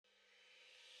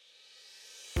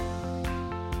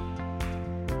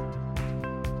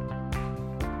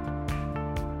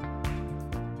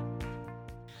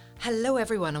Hello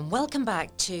everyone and welcome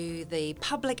back to the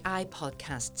Public Eye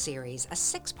podcast series, a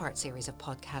 6-part series of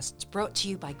podcasts brought to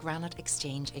you by Granite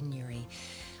Exchange in Newry.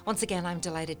 Once again, I'm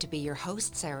delighted to be your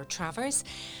host, Sarah Travers.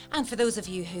 And for those of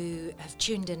you who have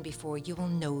tuned in before, you will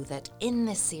know that in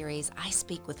this series, I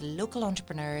speak with local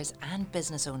entrepreneurs and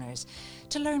business owners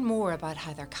to learn more about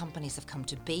how their companies have come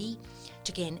to be,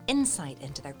 to gain insight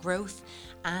into their growth,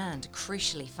 and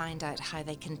crucially find out how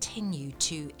they continue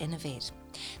to innovate.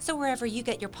 So wherever you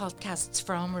get your podcasts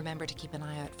from, remember to keep an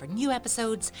eye out for new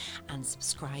episodes and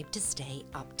subscribe to stay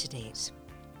up to date.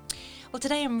 Well,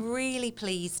 today I'm really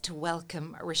pleased to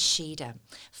welcome Rashida,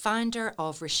 founder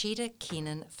of Rashida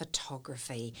Keenan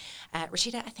Photography.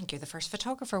 Rashida, I think you're the first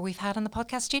photographer we've had in the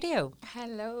podcast studio.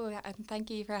 Hello, and thank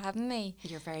you for having me.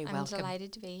 You're very welcome. I'm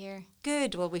delighted to be here.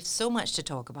 Good. Well, we've so much to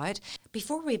talk about.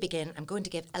 Before we begin, I'm going to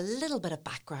give a little bit of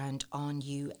background on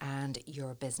you and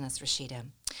your business, Rashida.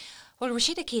 Well,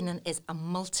 Rashida Keenan is a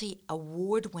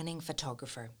multi-award-winning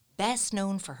photographer, best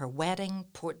known for her wedding,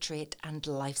 portrait and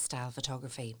lifestyle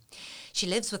photography. She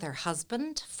lives with her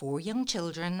husband, 4 young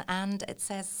children and, it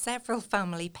says, several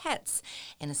family pets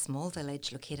in a small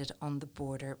village located on the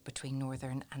border between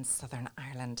Northern and Southern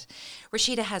Ireland.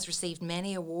 Rashida has received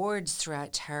many awards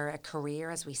throughout her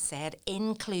career, as we said,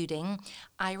 including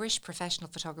Irish Professional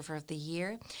Photographer of the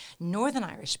Year, Northern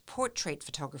Irish Portrait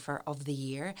Photographer of the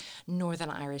Year,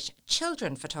 Northern Irish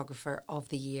Children Photographer of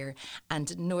the Year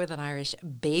and Northern Irish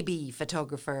Baby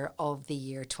Photographer of the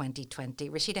Year 2020.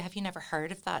 Rashida, have you never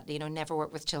heard of that? You know, never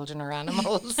work with children or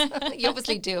animals. You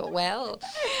obviously do it well.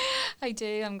 I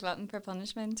do. I'm glutton for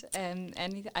punishment.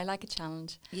 I like a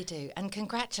challenge. You do. And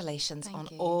congratulations on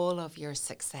you. all of your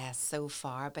success so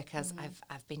far, because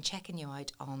I've been checking you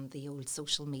out on the old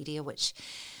social media, which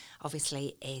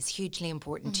obviously is hugely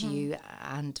important to you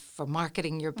and for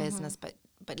marketing your business, but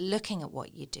looking at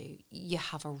what you do, you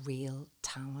have a real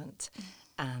talent.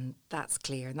 And that's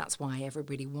clear, and that's why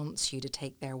everybody wants you to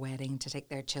take their wedding, to take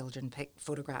their children, pick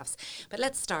photographs. But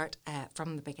let's start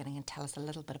from the beginning and tell us a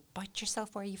little bit about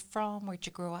yourself. Where are you from? Where'd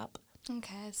you grow up?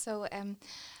 Okay, so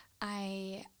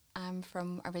I am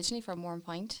originally from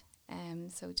Warrenpoint,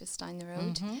 so just down the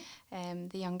road.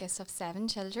 The youngest of 7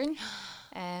 children,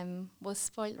 was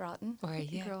spoilt rotten. Were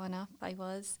you? Growing up, I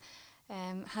was.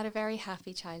 Had a very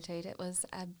happy childhood. It was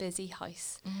a busy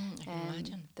house. I can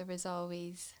imagine. There was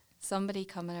always somebody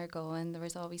coming or going. There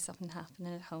was always something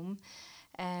happening at home.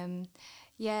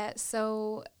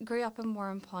 So grew up in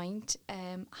Warrenpoint.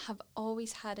 Have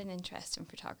always had an interest in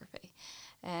photography.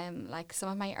 Like some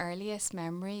of my earliest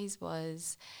memories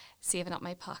was saving up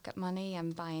my pocket money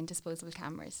and buying disposable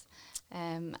cameras.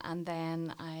 And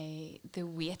then the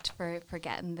wait for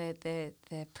getting the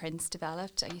prints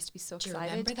developed, I used to be so excited. Do you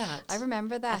remember that? I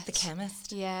remember that. At the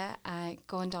chemist? Yeah,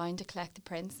 going down to collect the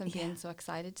prints and being so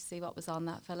excited to see what was on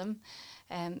that film.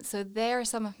 So there are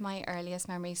some of my earliest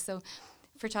memories. So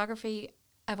photography,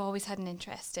 I've always had an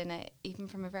interest in it, even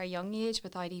from a very young age,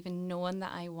 without even knowing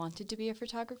that I wanted to be a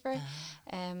photographer.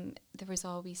 There was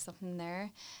always something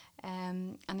there.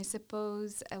 And I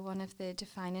suppose one of the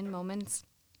defining moments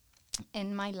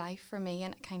in my life for me,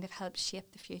 and it kind of helped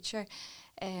shape the future,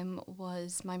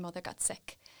 was my mother got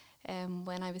sick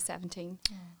when I was 17.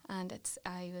 And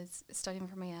I was studying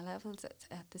for my A-levels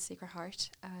at the Sacred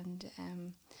Heart,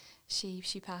 and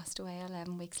she passed away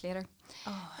 11 weeks later.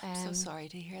 Oh, I'm so sorry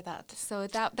to hear that. So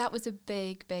that was a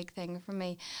big thing for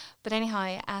me. But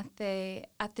anyhow, at the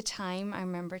time, I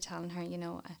remember telling her,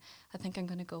 I think I'm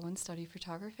going to go and study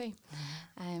photography.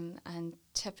 And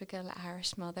typical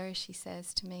Irish mother, she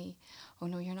says to me, "Oh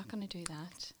no, you're not going to do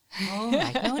that." Oh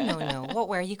my, no. What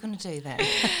were you going to do then?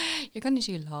 You're going to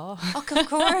do law. Oh, of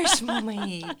course,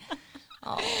 Mummy.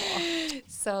 Oh.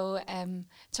 So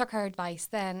took her advice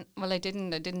then. Well, I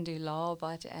didn't do law,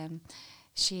 but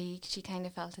she kind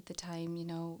of felt at the time,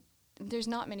 there's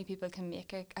not many people can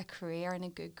make a career and a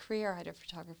good career out of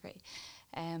photography.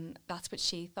 That's what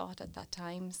she thought at that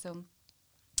time. So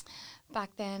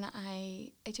back then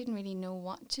I didn't really know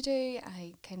what to do.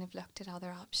 I kind of looked at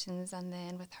other options, and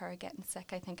then with her getting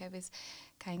sick, I think I was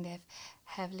kind of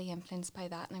heavily influenced by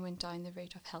that, and I went down the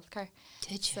route of healthcare.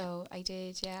 Did you? So I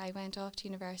did, yeah. I went off to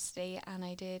university and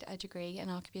I did a degree in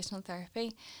occupational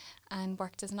therapy and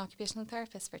worked as an occupational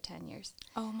therapist for 10 years.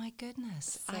 Oh my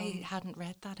goodness. So I hadn't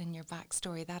read that in your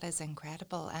backstory. That is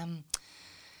incredible.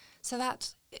 So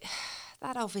that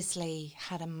obviously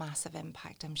had a massive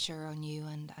impact, I'm sure, on you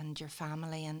and your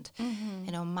family, and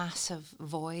massive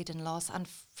void and loss, and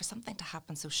for something to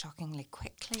happen so shockingly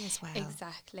quickly as well.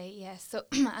 Exactly, yes. So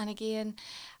and again,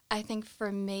 I think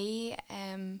for me,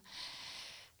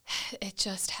 It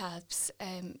just helps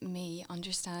me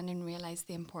understand and realise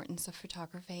the importance of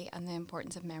photography and the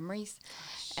importance of memories.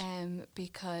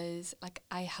 Because like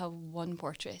I have one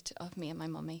portrait of me and my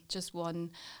mummy, just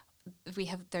one.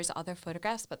 There's other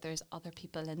photographs, but there's other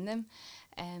people in them.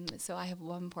 So I have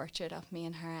one portrait of me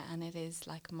and her, and it is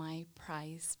like my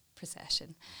prize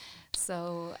possession.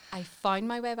 So I found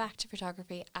my way back to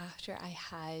photography after I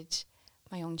had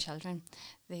my own children.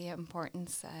 The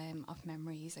importance of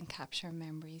memories and capturing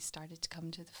memories started to come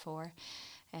to the fore.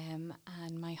 And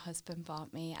my husband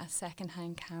bought me a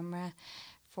second-hand camera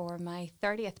for my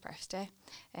 30th birthday.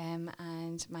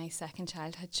 And my second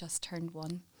child had just turned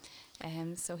 1.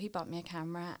 So he bought me a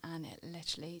camera, and it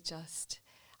literally just,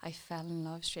 I fell in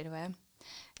love straight away.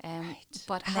 Right.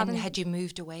 But and then had you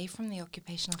moved away from the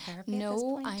occupational therapy? No, at this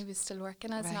point? I was still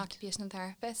working as an occupational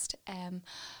therapist.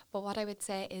 But what I would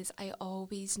say is I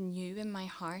always knew in my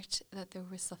heart that there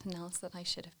was something else that I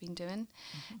should have been doing.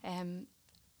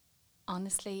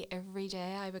 Honestly, every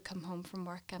day I would come home from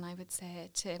work and I would say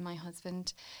to my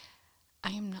husband,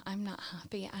 I'm not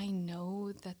happy. I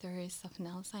know that there is something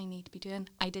else I need to be doing.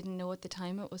 I didn't know at the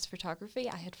time it was photography.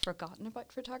 I had forgotten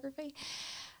about photography.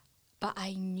 But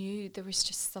I knew there was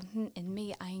just something in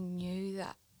me. I knew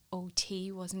that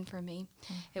OT wasn't for me.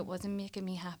 It wasn't making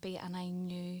me happy, and I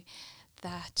knew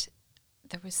that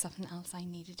there was something else I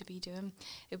needed to be doing.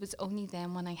 It was only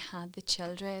then when I had the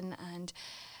children and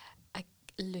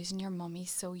losing your mummy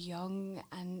so young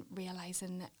and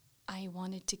realising that I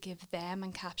wanted to give them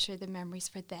and capture the memories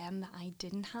for them that I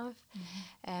didn't have.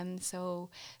 So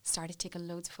started taking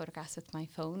loads of photographs with my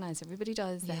phone, as everybody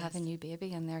does. They have a new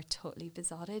baby and they're totally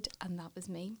besotted, and that was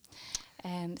me.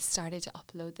 Started to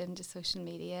upload them to social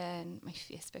media and my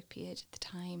Facebook page at the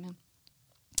time. And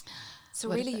so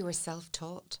really you were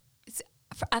self-taught?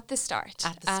 At the start.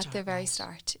 At the very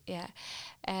start, yeah.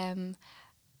 And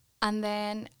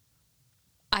then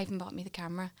Ivan bought me the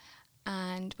camera.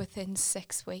 And within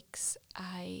 6 weeks,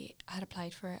 I had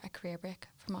applied for a career break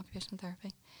from occupational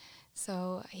therapy.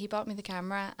 So he bought me the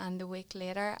camera, and the week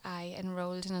later, I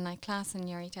enrolled in a night class in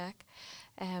Uri Tech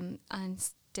and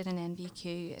did an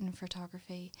NVQ in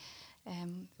photography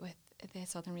with the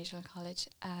Southern Regional College,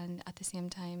 and at the same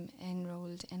time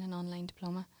enrolled in an online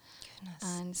diploma.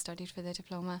 Goodness. And studied for the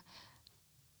diploma.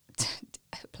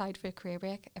 Applied for a career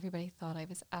break. Everybody thought I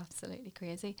was absolutely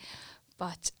crazy.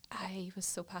 But I was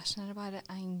so passionate about it.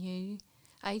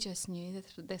 I just knew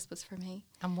that this was for me.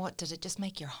 And what, did it just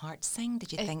make your heart sing?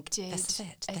 Did you think, this is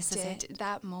it? This is it?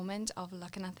 That moment of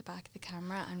looking at the back of the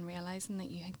camera and realising that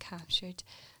you had captured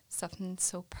something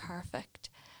so perfect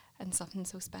and something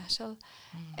so special.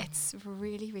 It's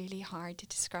really, really hard to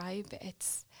describe.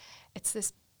 It's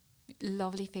this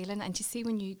lovely feeling. And you see,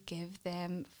 when you give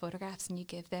them photographs and you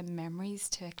give them memories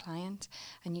to a client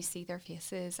and you see their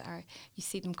faces, or you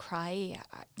see them cry,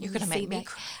 you're going to make me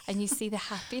cry. And you see the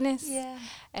happiness.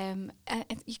 And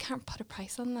you can't put a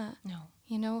price on that. No.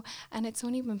 You know, and it's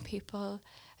only when people,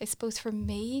 I suppose for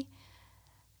me,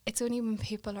 it's only when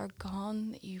people are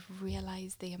gone that you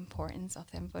realise the importance of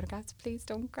them photographs. Please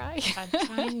don't cry. I'm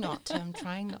trying not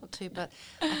to, but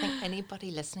I think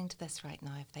anybody listening to this right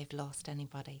now, if they've lost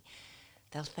anybody,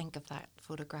 they'll think of that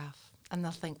photograph and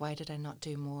they'll think, why did I not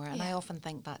do more? And I often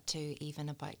think that too, even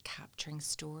about capturing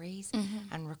stories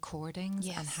and recordings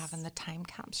and having the time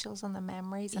capsules and the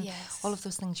memories and all of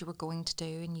those things you were going to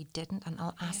do and you didn't. And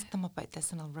I'll ask them about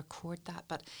this and I'll record that.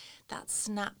 But that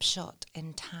snapshot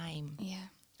in time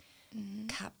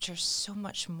captures so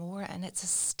much more, and it's a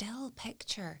still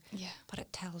picture, but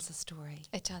it tells a story.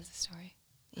 It tells a story.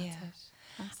 That's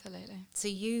it. Absolutely. So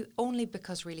you, only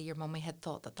because really your mummy had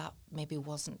thought that maybe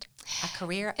wasn't a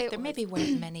career, there maybe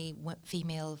weren't many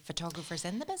female photographers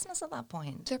in the business at that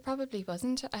point. There probably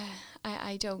wasn't.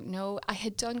 I don't know. I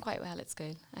had done quite well at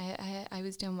school. I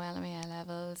was doing well in my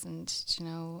A-levels, and you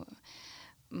know,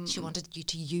 she wanted you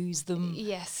to use them.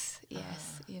 Yes.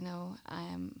 You know,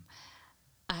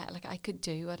 I could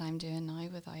do what I'm doing now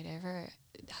without ever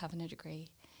having a degree,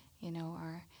 you know,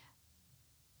 or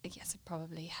yes, it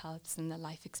probably helps in the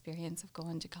life experience of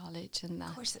going to college and that.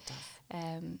 Of course it does.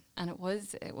 And it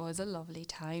was a lovely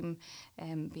time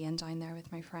being down there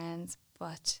with my friends.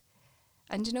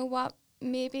 And you know what?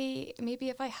 Maybe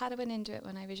if I had went into it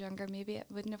when I was younger, maybe it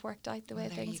wouldn't have worked out the way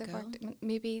things have worked.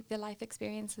 Maybe the life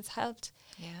experience has helped.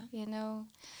 Yeah. You know,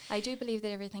 I do believe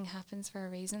that everything happens for a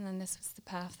reason, and this was the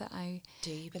path that I... Do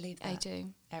you believe that? I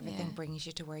do. Everything brings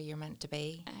you to where you're meant to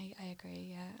be? I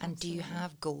agree, yeah. And absolutely. do you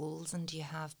have goals and do you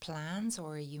have plans,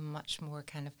 or are you much more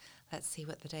kind of let's see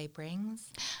what the day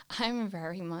brings? I'm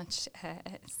very much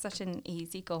such an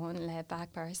easygoing,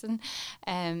 laid-back person.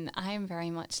 I'm very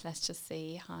much, let's just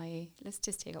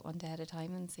take it one day at a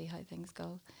time and see how things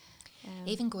go.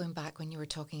 Even going back when you were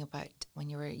talking about when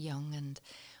you were young and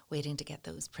waiting to get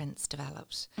those prints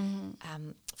developed,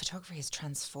 photography has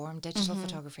transformed. Digital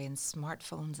photography and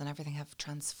smartphones and everything have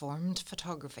transformed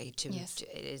photography to, Yes.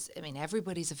 it is. I mean,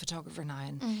 everybody's a photographer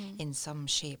now in some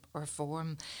shape or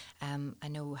form. I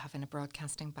know, having a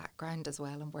broadcasting background as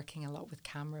well and working a lot with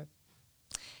camera,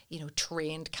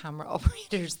 trained camera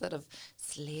operators that have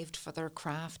slaved for their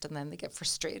craft, and then they get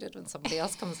frustrated when somebody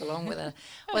else comes along with a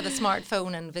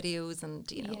smartphone and videos, and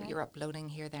you're uploading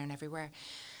here, there, and everywhere.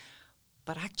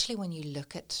 But actually, when you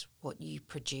look at what you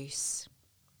produce,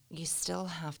 you still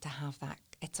have to have that.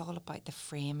 It's all about the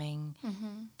framing,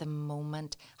 the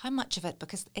moment, how much of it,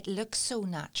 because it looks so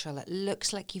natural. It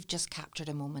looks like you've just captured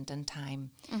a moment in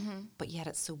time, but yet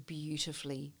it's so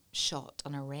beautifully shot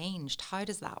and arranged. How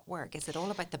does that work? Is it all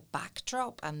about the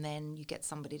backdrop and then you get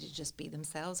somebody to just be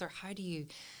themselves, or how do you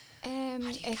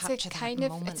capture that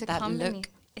moment, that look?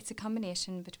 It's a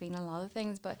combination between a lot of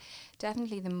things, but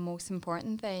definitely the most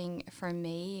important thing for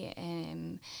me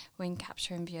when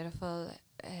capturing beautiful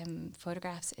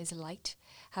photographs is light.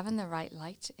 Having the right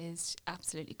light is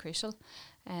absolutely crucial,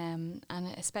 and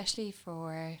especially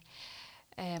for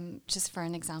just for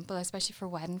an example, especially for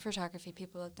wedding photography,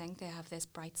 people think they have this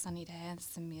bright sunny day and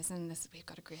it's amazing, we've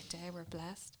got a great day, we're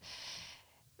blessed.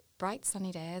 Bright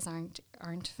sunny days aren't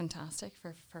fantastic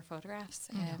for photographs.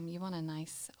 You want a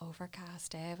nice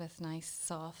overcast day with nice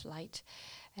soft light.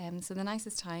 So the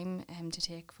nicest time to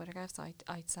take photographs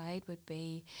outside would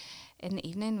be in the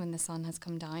evening when the sun has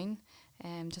come down,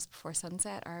 just before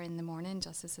sunset, or in the morning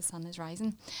just as the sun is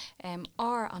rising,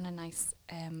 or on a nice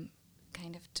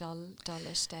kind of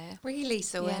dullish day. Really?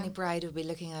 So any bride would be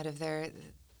looking out of their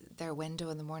window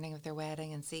in the morning of their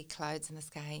wedding and see clouds in the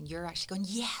sky, and you're actually going,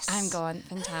 yes. I'm going,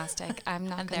 fantastic. I'm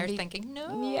not. And they're thinking,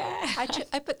 no. Yeah.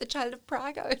 I put the Child of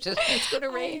Prague out. It's going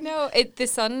to rain. No, the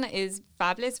sun is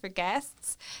fabulous for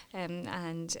guests, and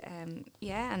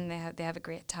they have a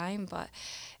great time, but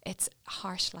it's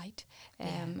harsh light,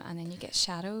 and then you get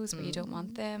shadows where you don't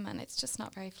want them, and it's just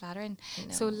not very flattering.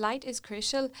 No. So light is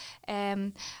crucial.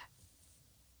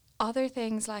 Other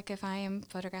things, like if I am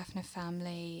photographing a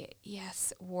family,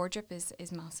 yes, wardrobe is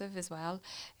massive as well.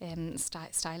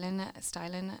 Styling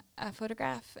a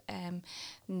photograph,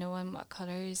 knowing what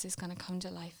colours is going to come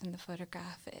to life in the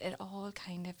photograph, it all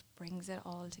kind of brings it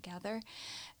all together.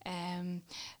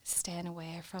 Staying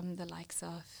away from the likes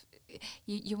of,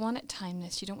 you want it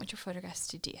timeless. You don't want your photographs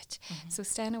to date. So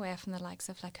staying away from the likes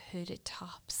of like hooded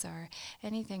tops or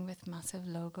anything with massive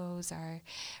logos or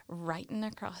writing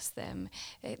across them.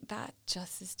 That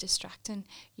just is distracting.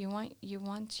 You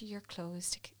want your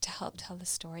clothes to help tell the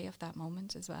story of that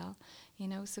moment as well.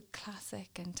 So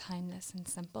classic and timeless and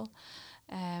simple,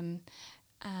 and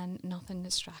nothing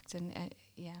distracting.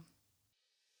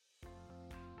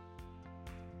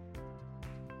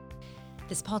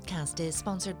 This podcast is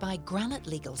sponsored by Granite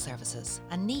Legal Services,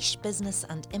 a niche business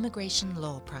and immigration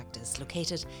law practice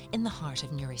located in the heart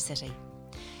of Newry City.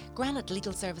 Granite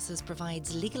Legal Services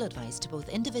provides legal advice to both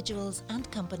individuals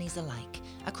and companies alike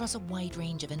across a wide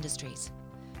range of industries,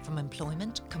 from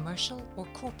employment, commercial or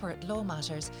corporate law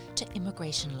matters to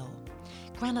immigration law.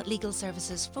 Granite Legal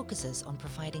Services focuses on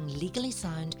providing legally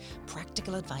sound,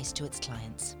 practical advice to its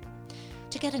clients.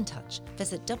 To get in touch,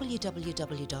 visit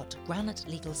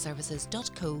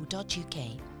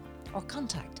www.granitelegalservices.co.uk or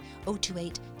contact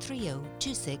 028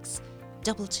 3026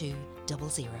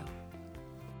 2200.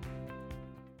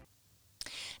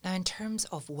 Now, in terms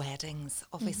of weddings,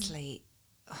 obviously,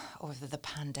 over the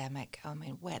pandemic,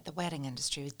 the wedding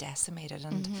industry was decimated,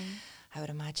 and I would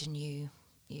imagine you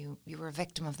were a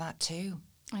victim of that too.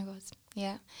 I was,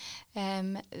 yeah.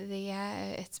 It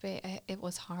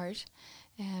was hard.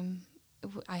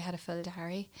 I had a full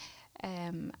diary,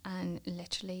 and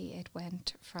literally it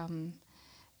went from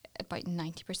about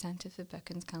 90% of the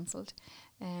bookings cancelled.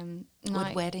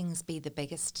 Would weddings be the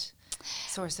biggest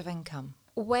source of income?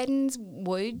 Weddings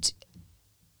would.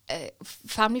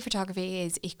 Family photography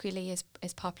is equally as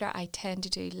popular. I tend to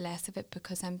do less of it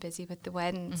because I'm busy with the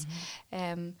weddings.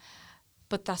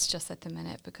 But that's just at the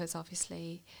minute, because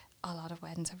obviously a lot of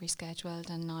weddings have rescheduled,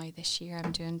 and now this year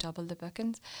I'm doing double the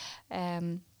bookings.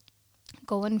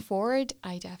 Going forward,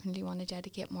 I definitely want to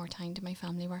dedicate more time to my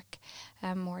family work,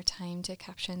 more time to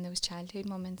capturing those childhood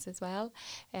moments as well.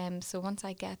 So once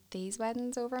I get these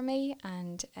weddings over me,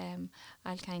 and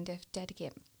I'll kind of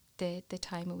dedicate the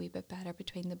time a wee bit better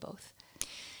between the both.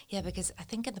 Yeah, because I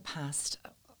think in the past,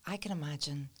 I can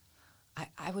imagine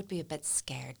I would be a bit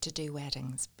scared to do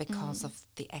weddings because of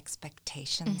the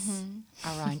expectations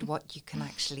around what you can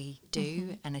actually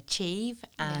do and achieve.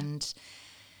 And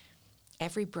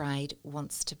every bride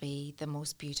wants to be the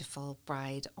most beautiful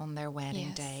bride on their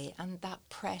wedding day. And that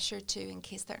pressure too, in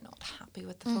case they're not happy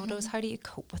with the photos. How do you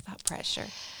cope with that pressure?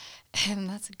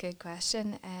 That's a good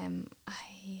question.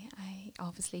 I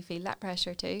obviously feel that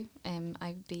pressure too.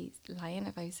 I'd be lying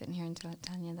if I was sitting here and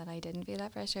telling you that I didn't feel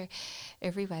that pressure.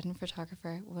 Every wedding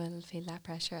photographer will feel that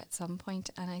pressure at some point,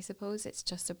 and I suppose it's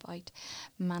just about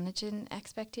managing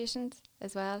expectations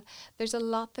as well. There's a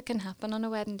lot that can happen on a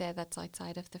wedding day that's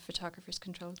outside of the photographer's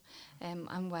control,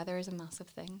 and weather is a massive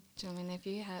thing. Do you know what I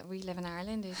mean? If we live in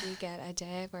Ireland, if you get a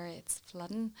day where it's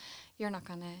flooding, you're not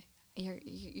gonna.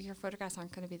 Your photographs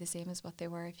aren't going to be the same as what they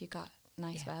were if you got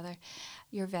nice weather.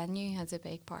 Your venue has a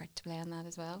big part to play on that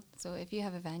as well. So if you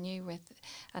have a venue with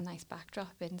a nice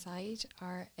backdrop inside,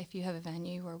 or if you have a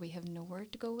venue where we have nowhere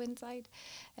to go inside,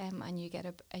 and you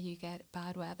get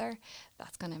bad weather,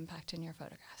 that's going to impact on your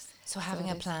photographs. So having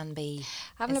a plan B,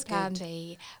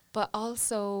 B, but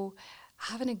also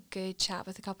having a good chat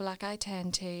with a couple. Like I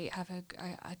tend to have a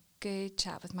good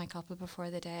chat with my couple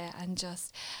before the day and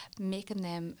just making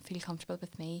them feel comfortable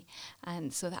with me,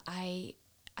 and so that I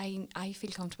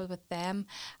feel comfortable with them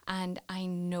and I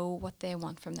know what they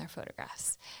want from their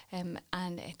photographs, and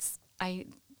it's I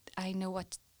know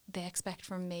what they expect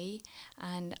from me,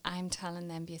 and I'm telling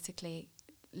them, basically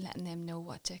letting them know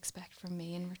what to expect from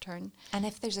me in return. And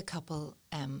if there's a couple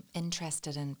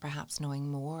interested in perhaps knowing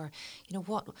more,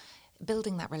 what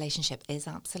building that relationship is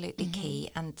absolutely key.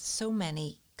 And so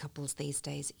many couples these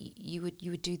days, you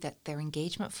would do that, their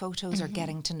engagement photos or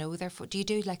getting to know their do you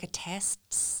do like a test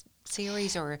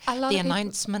series or the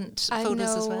announcement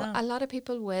photos as well? A lot of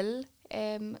people will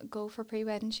go for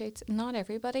pre-wedding shoots. Not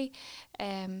everybody.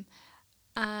 It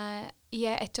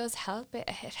does help. It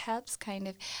helps kind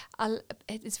of.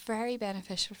 It is very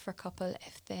beneficial for a couple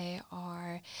if they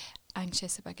are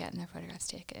anxious about getting their photographs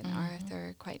taken, or if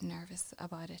they're quite nervous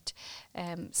about it.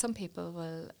 Some people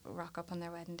will rock up on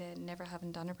their wedding day, never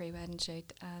having done a pre-wedding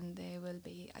shoot, and they will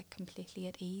be completely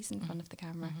at ease in front of the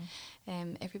camera.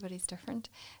 Everybody's different.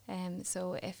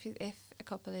 So if a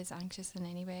couple is anxious in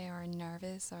any way or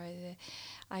nervous, I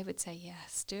would say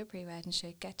yes, do a pre-wedding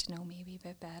shoot, get to know me a wee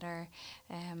bit better,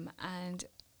 and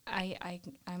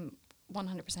I'm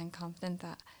 100% confident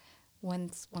that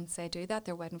once they do that,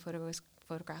 their wedding photographs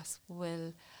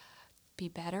will be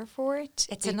better for it.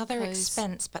 It's another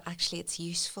expense, but actually it's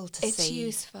useful to see. It's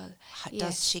useful.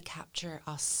 Does she capture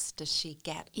us? Does she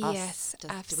get us? Yes,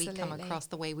 absolutely. Do we come across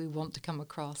the way we want to come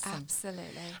across? Absolutely.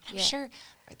 I'm sure,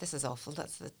 this is awful,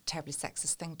 that's the terribly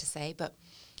sexist thing to say, but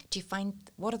do you find,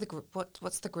 what's the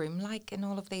groom like in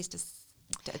all of these?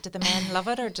 Do the men love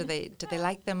it, or do they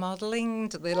like the modelling?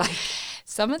 Do they like?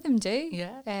 Some of them do.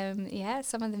 Yeah.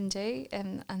 Some of them do,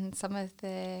 and some of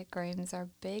the grooms are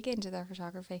big into their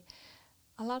photography.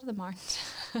 A lot of them aren't.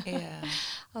 Yeah.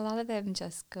 A lot of them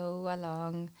just go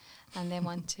along, and they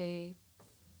want to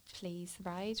please the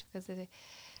bride because the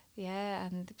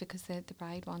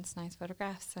bride wants nice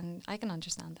photographs, and I can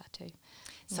understand that too.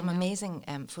 Some amazing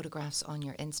photographs on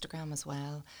your Instagram as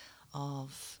well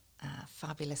of a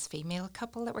fabulous female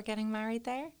couple that were getting married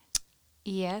there.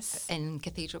 Yes. In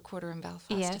Cathedral Quarter in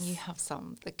Belfast. Yes. And you have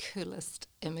some of the coolest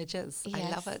images. Yes. I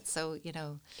love it. So,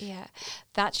 Yeah.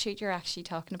 That shoot you're actually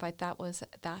talking about, that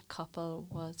couple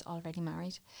was already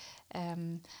married.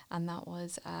 And that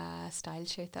was a style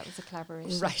shoot. That was a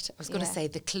collaboration. Right. I was going to say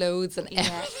the clothes and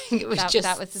everything. It was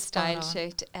that was the style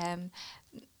shoot.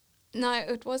 No,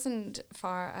 it wasn't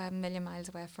far, a million miles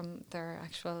away from their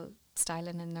actual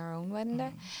styling in their own wedding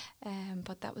day,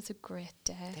 but that was a great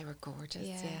day. They were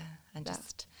gorgeous, and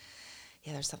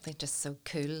there's something just so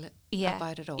cool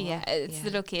about it all. Yeah, it's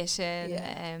the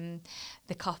location,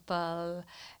 the couple,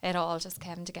 it all just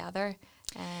came together.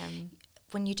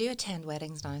 When you do attend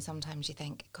weddings now, sometimes you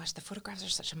think, gosh, the photographs are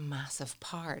such a massive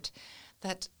part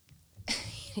that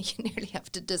you nearly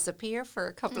have to disappear for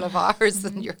a couple of hours,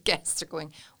 and your guests are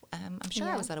going, I'm sure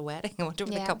I was at a wedding. I wonder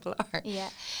where the couple are. Yeah,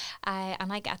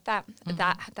 and I get that.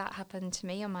 That happened to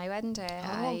me on my wedding day.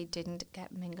 Oh. I didn't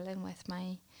get mingling with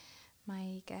my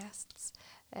guests.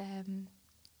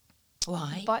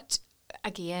 Why? But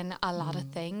again, a lot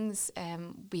of things.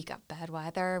 We got bad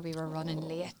weather. We were running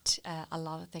late. A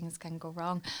lot of things can go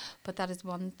wrong. But that is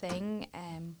one thing.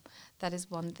 That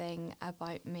is one thing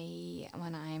about me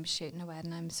when I am shooting a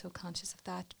wedding. I'm so conscious of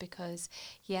that because,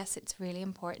 yes, it's really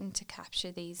important to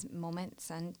capture these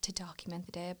moments and to document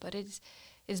the day. But it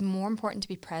is more important to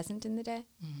be present in the day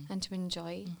and to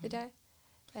enjoy the day.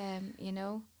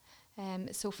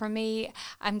 So for me,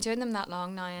 I'm doing them that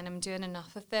long now, and I'm doing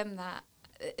enough of them that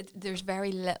there's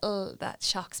very little that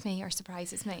shocks me or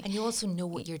surprises me. And you also know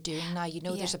what you're doing now. You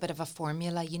know there's a bit of a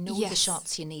formula. You know the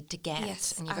shots you need to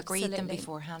get, and you've agreed them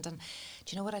beforehand. And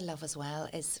do you know what I love as well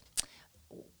is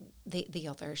the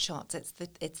other shots.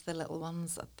 It's the little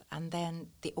ones, and then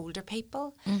the older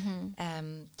people.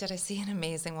 Did I see an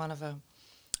amazing one of a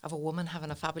woman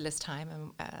having a fabulous time,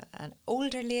 and an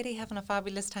older lady having a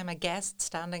fabulous time, a guest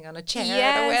standing on a chair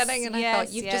at a wedding, and I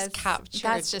thought you've just captured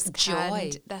that's just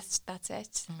joy. That's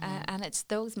it, and it's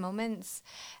those moments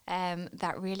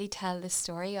that really tell the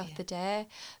story of the day.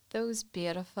 Those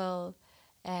beautiful,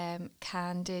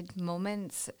 candid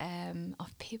moments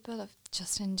of people of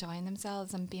just enjoying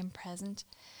themselves and being present.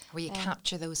 Where you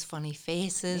capture those funny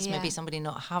faces, maybe somebody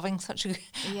not having such a,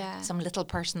 some little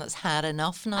person that's had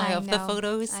enough now of the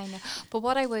photos. I know. But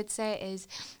what I would say is,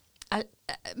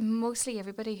 mostly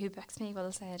everybody who books me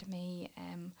will say to me,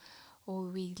 oh,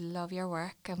 we love your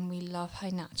work and we love how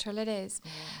natural it is.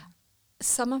 Yeah.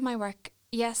 Some of my work,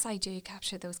 yes, I do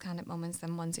capture those candid moments,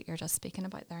 the ones that you're just speaking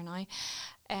about there now.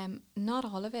 Not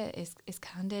all of it is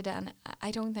candid, and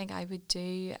I don't think I would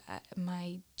do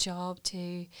my job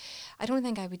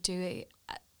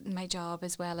my job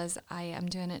as well as I am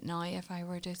doing it now if I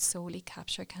were to solely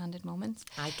capture candid moments.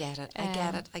 I get it.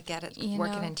 I get it.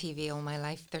 Working in TV all my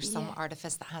life, there's some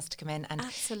artifice that has to come in, and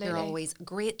you're always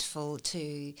grateful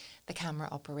to the camera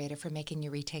operator for making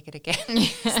you retake it again.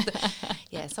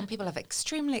 Some people have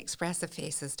extremely expressive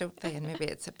faces, don't they? And maybe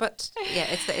it's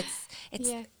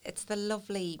the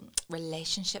lovely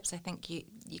relationships I think you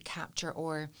capture,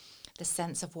 or the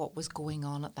sense of what was going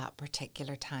on at that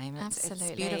particular time. It's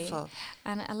beautiful.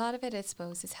 And a lot of it, I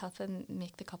suppose, is helping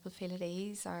make the couple feel at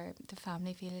ease, or the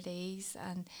family feel at ease,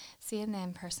 and seeing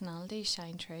them personalities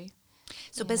shine through.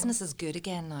 So business is good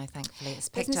again now, thankfully. It's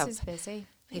picked up. Business is busy.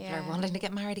 People are wanting to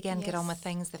get married again, get on with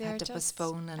things they've had to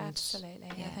postpone. And absolutely.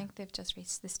 I think they've just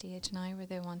reached the stage now where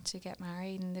they want to get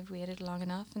married, and they've waited long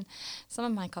enough. And some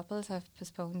of my couples have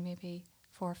postponed maybe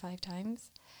 4 or 5 times.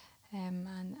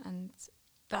 And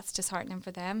that's disheartening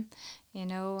for them, you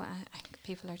know.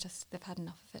 People are they've had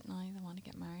enough of it now. They want to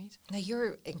get married. Now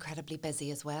you're incredibly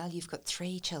busy as well. You've got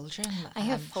 3 children. I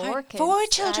have 4 kids. 4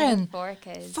 children. I have 4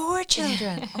 kids. 4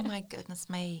 children. Oh my goodness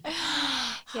me.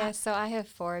 Yeah, so I have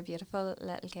 4 beautiful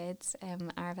little kids.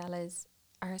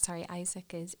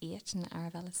 Isaac is 8 and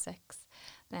Arabella's 6.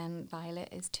 Then Violet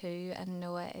is 2 and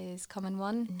Noah is coming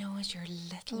 1. Noah's your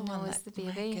little one. Noah's the baby.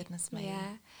 My goodness me.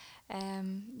 Yeah.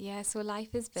 So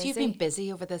life is busy. So you've been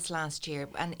busy over this last year,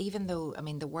 and even though, I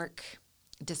mean, the work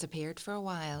disappeared for a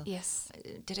while. Yes.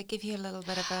 Did it give you a little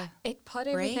bit of a It put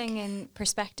break? Everything in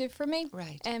perspective for me.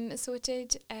 Right. So it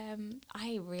did.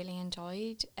 I really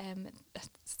enjoyed, it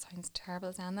sounds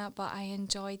terrible saying that, but I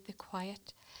enjoyed the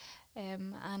quiet,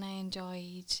 and I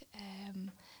enjoyed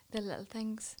the little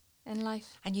things in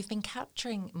life. And you've been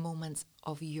capturing moments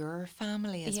of your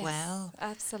family as well.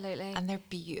 Absolutely. And they're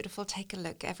beautiful. Take a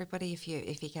look, everybody, if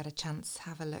you get a chance,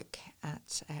 have a look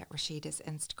at Rashida's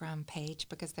Instagram page,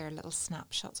 because there are little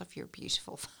snapshots of your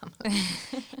beautiful family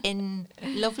in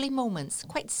lovely moments,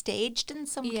 quite staged in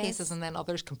some cases, and then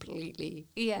others completely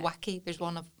wacky. There's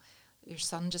one of your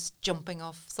son just jumping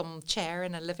off some chair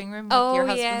in a living room with your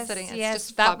husband sitting. It's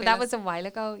just fabulous. That was a while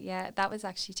ago. Yeah, that was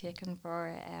actually taken for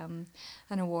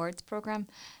an awards programme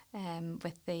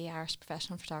with the Irish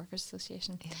Professional Photographers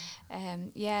Association.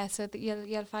 So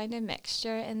you'll find a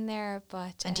mixture in there.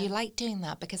 But and do you like doing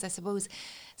that? Because I suppose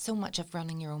so much of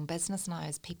running your own business now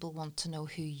is people want to know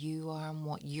who you are and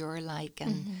what you're like.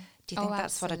 And do you think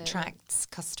that's what attracts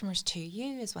customers to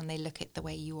you, is when they look at the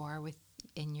way you are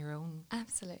in your own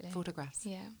photographs?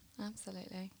 Yeah,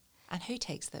 absolutely. And who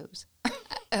takes those?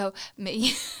 Oh,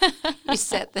 me. You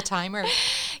set the timer.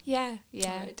 Yeah.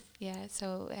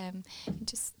 So you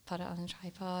just put it on a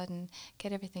tripod and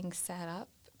get everything set up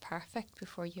perfect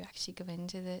before you actually go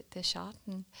into the shot,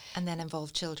 and then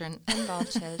involve children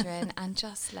and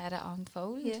just let it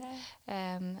unfold.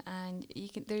 And you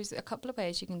can, there's a couple of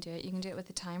ways you can do it. You can do it with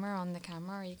a timer on the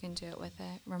camera, or you can do it with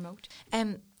a remote.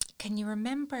 Can you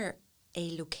remember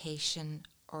a location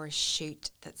or a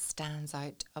shoot that stands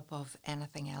out above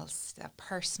anything else? A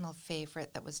personal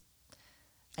favourite that was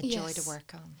a joy to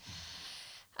work on?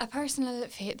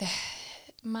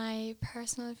 My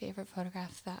personal favourite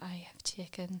photograph that I have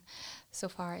taken so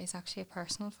far is actually a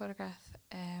personal photograph,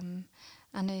 and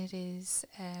it is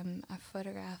a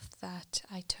photograph that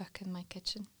I took in my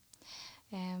kitchen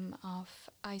of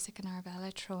Isaac and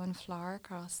Arabella throwing flour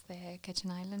across the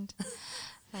kitchen island.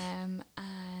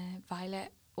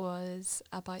 Violet was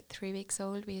about 3 weeks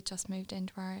old. We had just moved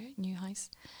into our new house,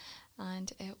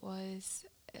 and it was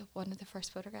one of the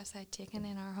first photographs I'd taken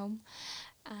in our home,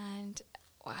 and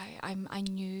I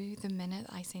knew the minute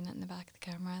I seen it in the back of the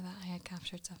camera that I had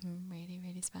captured something really,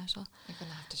 really special. You're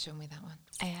going to have to show me that one.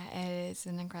 It is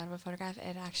an incredible photograph.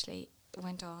 It actually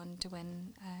went on to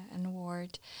win an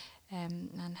award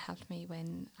and helped me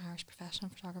win Irish Professional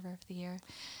Photographer of the Year.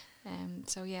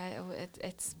 So yeah,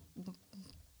 it's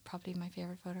probably my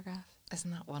favourite photograph.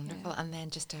 Isn't that wonderful? Yeah. And then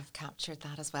just to have captured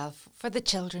that as well for the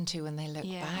children too, when they look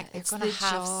back, they're it's going to the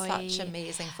have joy such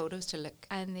amazing photos to look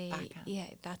and back at. Yeah,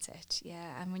 that's it.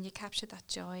 Yeah, and when you capture that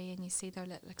joy and you see their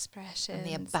little expressions And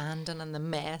the abandon and the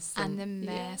mess. and the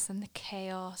mess and the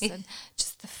chaos and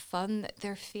just the fun.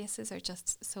 Their faces are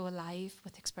just so alive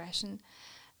with expression.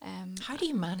 How do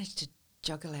you manage to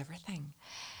juggle everything?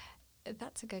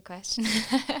 That's a good question.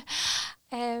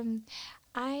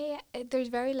 There's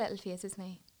very little phases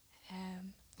me.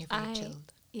 You're very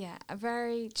chilled. Yeah,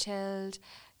 very chilled.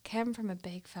 Came from a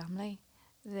big family.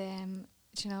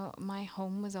 My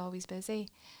home was always busy,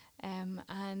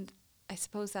 and I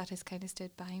suppose that has kind of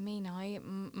stood by me now.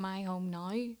 My home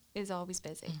now is always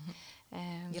busy.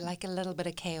 You like a little bit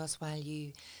of chaos while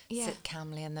you sit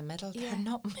calmly in the middle. There are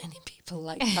not many people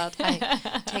like that.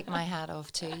 I take my hat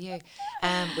off to you.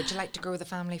 Would you like to grow the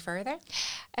family further?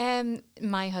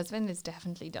 My husband is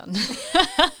definitely done.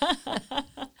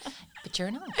 But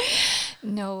you're not.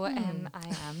 No,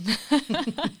 I am.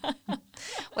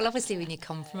 Well, obviously, when you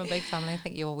come from a big family, I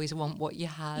think you always want what you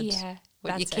had,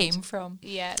 what you that's came from.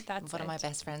 Yeah, that's One of my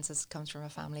best friends comes from a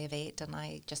family of 8, and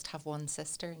I just have one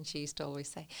sister, and she used to always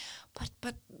say,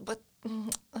 but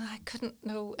I couldn't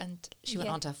know. And she went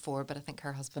on to have 4, but I think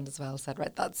her husband as well said,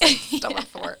 right, that's it, stop at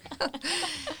 4.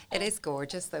 It is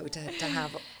gorgeous, though, to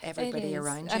have everybody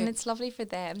around you. And it's lovely for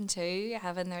them too,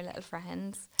 having their little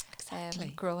friends.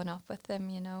 Exactly. Growing up with them,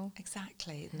 you know.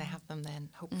 Exactly. And they have them then,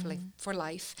 hopefully, for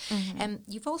life.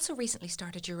 You've also recently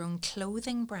started your own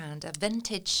clothing brand, a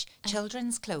vintage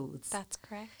children's clothes. That's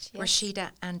correct. Yes.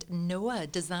 Rashida and Noah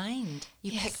designed.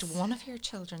 You picked one of your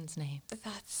children's names.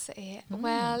 That's it.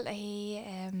 Well,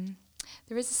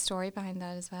 there is a story behind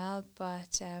that as well,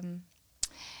 but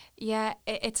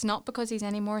it's not because he's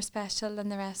any more special than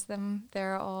the rest of them.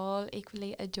 They're all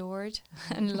equally adored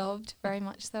and loved, very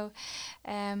much so.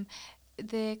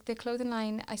 The clothing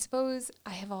line, I suppose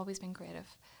I have always been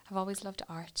creative. I've always loved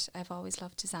art, I've always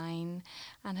loved design,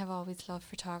 and have always loved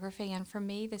photography. And for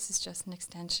me, this is just an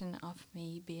extension of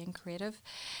me being creative.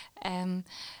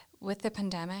 With the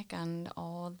pandemic and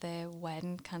all the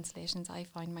wedding cancellations I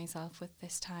found myself with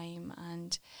this time,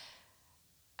 and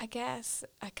I guess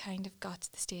I kind of got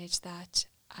to the stage that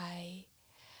I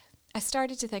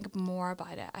started to think more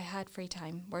about it. I had free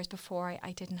time, whereas before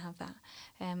I didn't have that.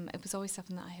 It was always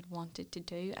something that I had wanted to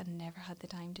do and never had the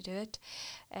time to do it.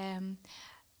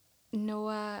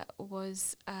 Noah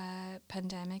was a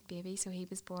pandemic baby, so he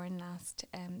was born last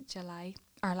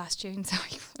June,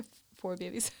 sorry, 4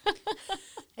 babies.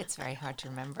 It's very hard to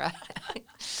remember.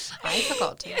 I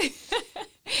forgot to.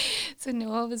 So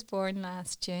Noah was born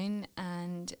last June,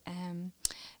 and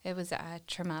it was a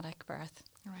traumatic birth.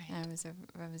 Right. It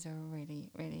was a really,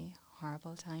 really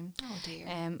horrible time. Oh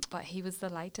dear. But he was the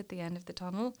light at the end of the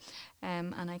tunnel,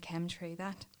 and I came through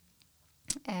that.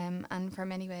 And for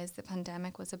many ways, the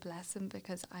pandemic was a blessing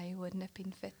because I wouldn't have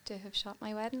been fit to have shot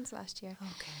my weddings last year.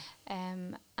 Okay.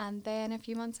 And then a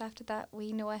few months after that,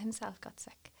 Noah himself got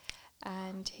sick,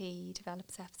 and he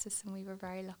developed sepsis, and we were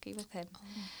very lucky with him. Oh.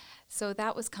 So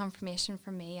that was confirmation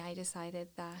for me. I decided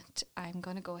that I'm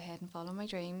going to go ahead and follow my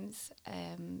dreams.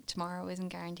 Tomorrow isn't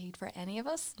guaranteed for any of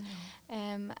us.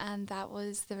 No. And that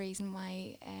was the reason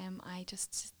why I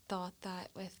just thought that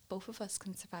if both of us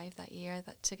can survive that year,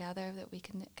 that together that we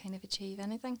can kind of achieve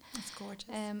anything. That's gorgeous.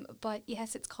 But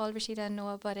yes, it's called Rashida and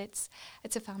Noah, but it's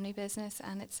a family business,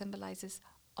 and it symbolises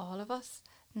all of us,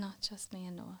 not just me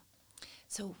and Noah.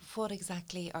 So what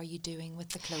exactly are you doing with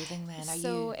the clothing then?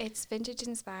 It's vintage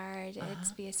inspired.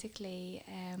 It's basically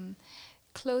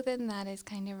clothing that is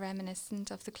kind of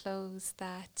reminiscent of the clothes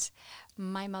that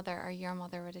my mother or your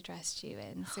mother would have dressed you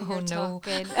in. So you're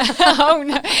talking... Oh,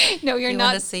 no, you're you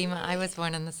not... want to see I was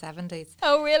born in the 70s.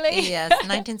 Oh, really? Yes,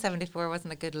 1974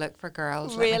 wasn't a good look for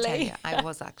girls, really? let me tell you. I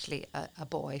was actually a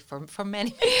boy for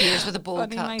many years with a bowl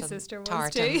cut my and sister was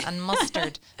tartan too. and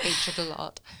mustard featured a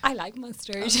lot. I like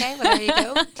mustard. Okay, well, there you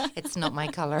go. It's not my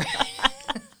colour.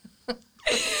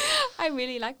 I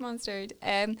really like mustard.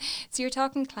 So you're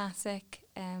talking classic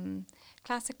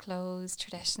clothes,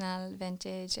 traditional,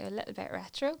 vintage, a little bit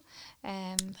retro.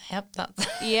 Yep,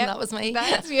 that was me.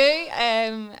 That's you.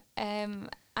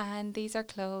 And these are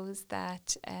clothes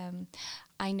that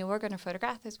I know we're going to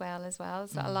photograph as well.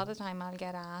 So a lot of time I'll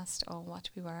get asked, oh, what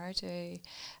do we wear to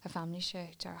a family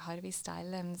shoot, or how do we style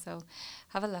them? So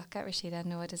have a look at Rashida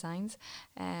Noah Designs.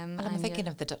 Well, I'm thinking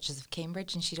of the Duchess of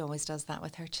Cambridge, and she always does that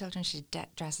with her children. She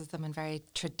dresses them in very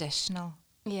traditional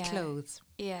clothes.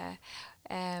 Yeah,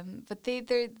 but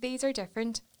these are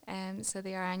different. So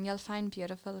they are, and you'll find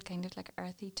beautiful kind of like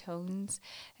earthy tones.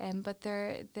 But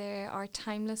they are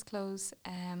timeless clothes.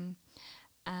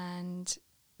 And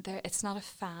it's not a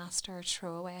fast or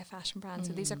throwaway fashion brand.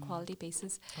 So these are quality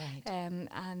pieces. Right.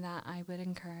 And that I would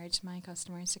encourage my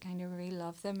customers to kind of really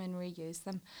love them and reuse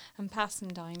them and pass them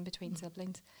down between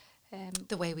siblings.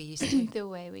 The way we used to. The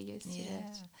way we used to.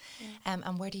 Yeah. Yeah.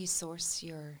 And where do you source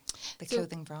the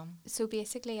clothing from? So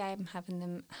basically, I'm having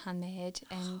them handmade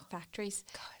in factories.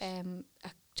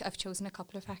 I've chosen a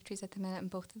couple of factories at the minute, and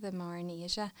both of them are in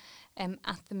Asia.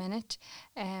 At the minute,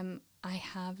 I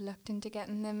have looked into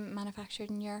getting them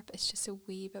manufactured in Europe. It's just a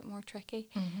wee bit more tricky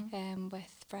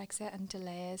with Brexit and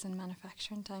delays in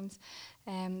manufacturing times.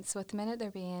 So at the minute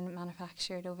they're being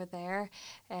manufactured over there.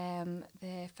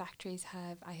 The factories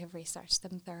I have researched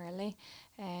them thoroughly.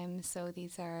 So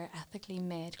these are ethically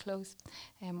made clothes.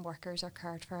 Workers are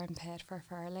cared for and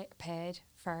paid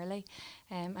fairly,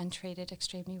 and treated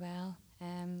extremely well.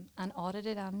 And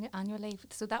audited annually.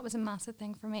 So that was a massive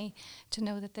thing for me to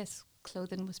know that this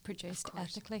clothing was produced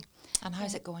ethically. And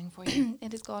how's it going for you?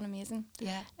 It has gone amazing.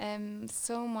 Yeah.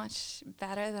 So much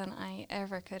better than I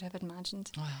ever could have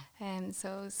imagined. Wow.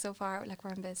 So far, like,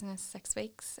 we're in business 6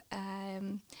 weeks.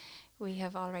 We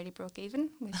have already broke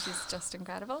even, which is just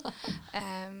incredible.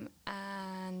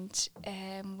 And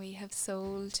we have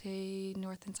sold to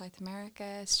North and South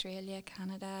America, Australia,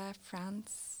 Canada,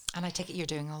 France. And I take it you're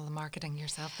doing all the marketing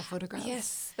yourself, the photographs?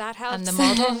 Yes, that helps. And the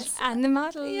models? And the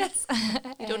models. Yes.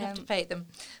 You don't have to pay them.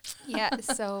 Yeah,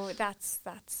 so that's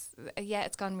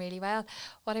it's gone really well.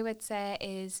 What I would say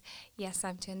is, yes,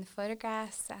 I'm doing the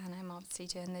photographs and I'm obviously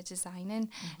doing the designing,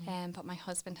 but my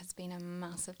husband has been a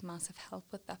massive help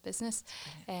with that business.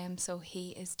 So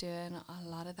he is doing a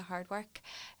lot of the hard work,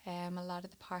 a lot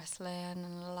of the parceling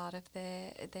and a lot of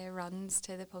the runs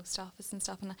to the post office and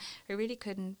stuff, and I really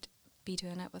couldn't be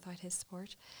doing it without his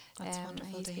support. That's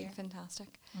wonderful he's to hear. been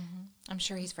fantastic. I'm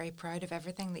sure he's very proud of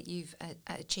everything that you've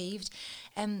achieved.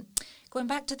 Going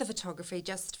back to the photography,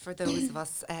 just for those of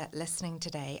us listening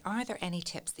today, are there any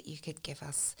tips that you could give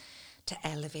us to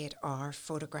elevate our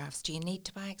photographs? Do you need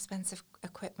to buy expensive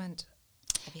equipment?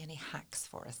 Have you any hacks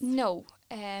for us? No,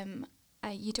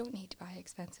 you don't need to buy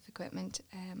expensive equipment.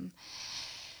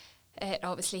 It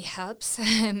obviously helps.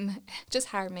 Just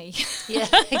hire me. Yeah,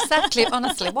 exactly.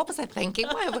 Honestly, what was I thinking?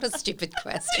 What a stupid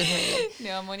question, really.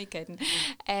 No, I'm only kidding.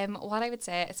 What I would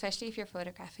say, especially if you're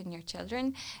photographing your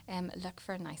children, look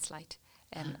for a nice light.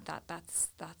 That's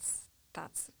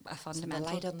a fundamental. So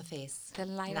the light on the face. The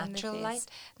light Natural on the face. light?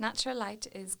 Natural light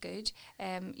is good.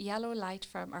 Yellow light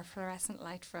or fluorescent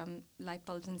light from light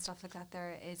bulbs and stuff like that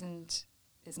there isn't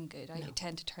good. I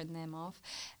tend to turn them off.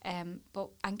 And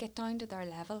get down to their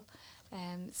level.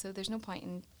 So there's no point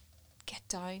in get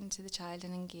down to the child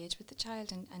and engage with the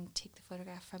child and take the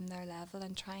photograph from their level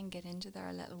and try and get into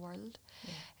their little world.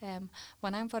 Yeah.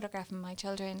 When I'm photographing my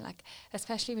children, like,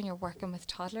 especially when you're working with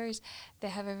toddlers, they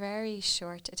have a very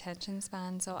short attention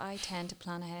span, so I tend to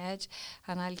plan ahead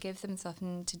and I'll give them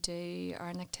something to do or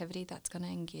an activity that's going to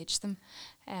engage them.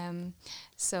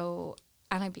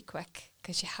 And I'd be quick,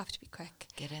 because you have to be quick.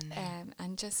 Get in there.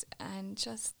 And just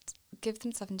give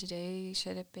them something to do.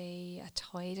 Should it be a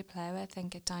toy to play with,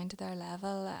 and get down to their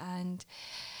level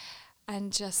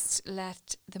and just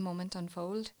let the moment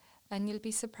unfold. And you'll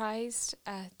be surprised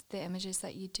at the images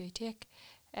that you do take.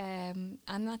 And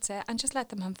that's it. And just let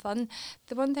them have fun.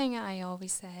 The one thing I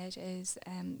always said is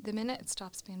the minute it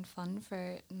stops being fun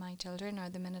for my children, or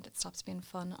the minute it stops being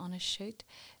fun on a shoot,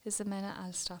 is the minute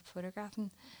I'll stop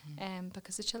photographing.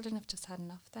 Because the children have just had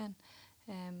enough then.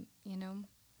 You know.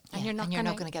 Yeah, and you're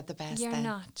not going to get the best. You're then.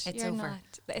 not. It's you're over.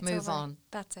 Not. It's Move over. on.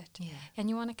 That's it. Yeah. And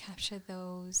you want to capture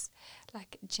those,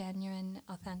 like, genuine,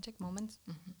 authentic moments.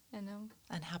 You know.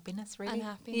 And happiness, really. And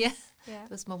happiness. Yeah.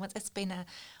 Those moments. It's been a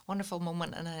wonderful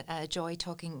moment and a joy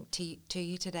talking to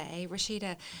you today,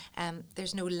 Rashida.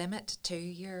 There's no limit to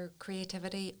your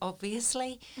creativity,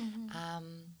 obviously.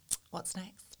 What's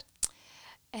next?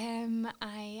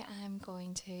 I am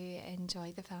going to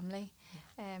enjoy the family,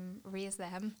 raise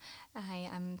them. I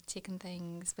am taking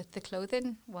things with the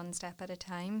clothing one step at a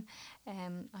time.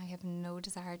 I have no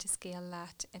desire to scale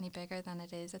that any bigger than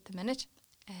it is at the minute.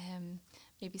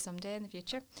 Maybe someday in the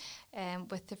future.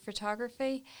 With the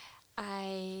photography,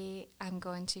 I am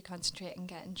going to concentrate on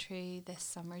getting through this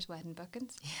summer's wedding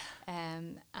bookings.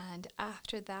 And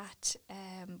after that,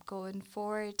 going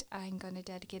forward, I'm going to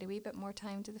dedicate a wee bit more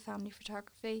time to the family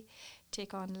photography,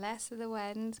 take on less of the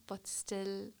weddings, but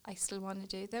I still want to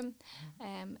do them.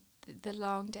 The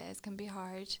long days can be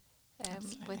hard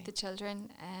with the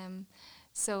children.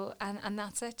 So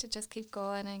that's it, to just keep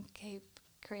going and keep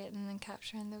creating and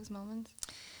capturing those moments.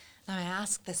 Now, I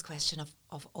ask this question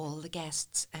of all the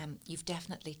guests. You've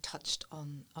definitely touched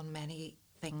on many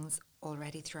things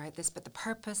already throughout this, but the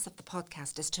purpose of the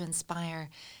podcast is to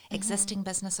inspire existing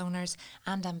business owners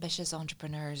and ambitious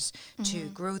entrepreneurs to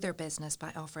grow their business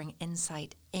by offering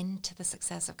insight into the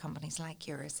success of companies like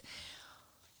yours.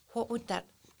 What would that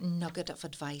nugget of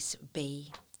advice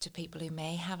be to people who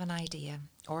may have an idea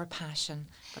or a passion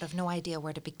but have no idea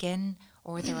where to begin,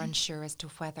 or they're unsure as to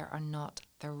whether or not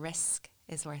the risk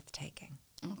is worth taking?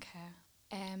 Okay.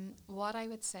 What I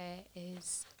would say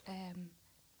is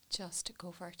just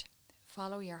go for it.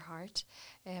 Follow your heart,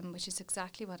 which is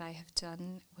exactly what I have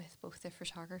done with both the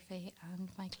photography and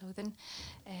my clothing.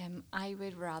 I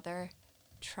would rather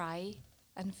try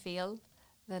and fail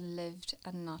than lived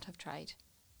and not have tried.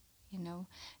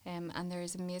 And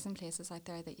there's amazing places out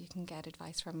there that you can get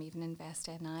advice from, even Invest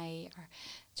NI, or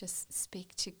just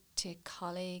speak to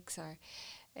colleagues, or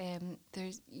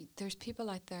there's people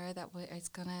out there that is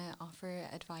going to offer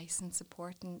advice and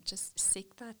support, and just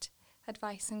seek that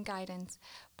advice and guidance.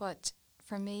 But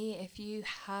for me, if you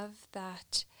have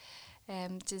that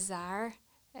desire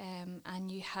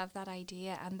and you have that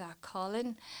idea and that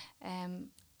calling,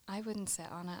 I wouldn't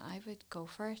sit on it. I would go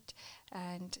for it.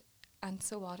 And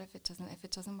so what if it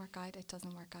doesn't work out, it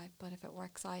doesn't work out. But if it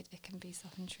works out, it can be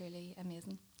something truly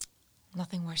amazing.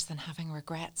 Nothing worse than having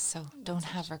regrets, so don't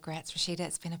have regrets. Rashida,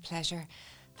 it's been a pleasure.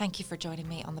 Thank you for joining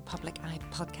me on the Public Eye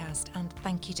podcast, and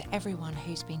thank you to everyone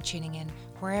who's been tuning in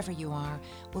wherever you are.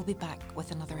 We'll be back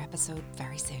with another episode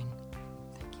very soon.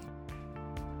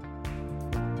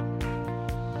 Thank you.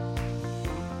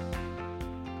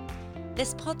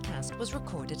 This podcast was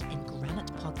recorded in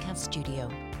Granite Podcast Studio.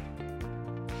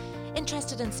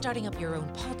 Interested in starting up your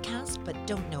own podcast but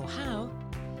don't know how?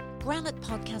 Granite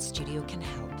Podcast Studio can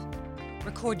help.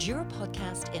 Record your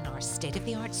podcast in our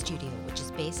state-of-the-art studio, which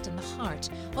is based in the heart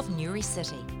of Newry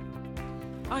City.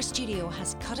 Our studio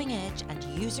has cutting-edge and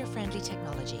user-friendly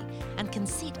technology and can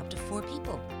seat up to 4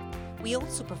 people. We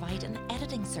also provide an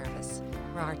editing service,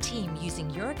 where our team,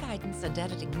 using your guidance and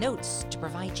editing notes, to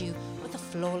provide you with a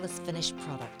flawless finished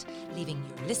product, leaving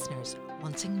your listeners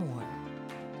wanting more.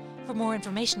 For more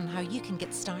information on how you can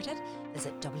get started,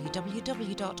 visit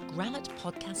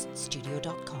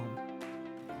www.granitepodcaststudio.com.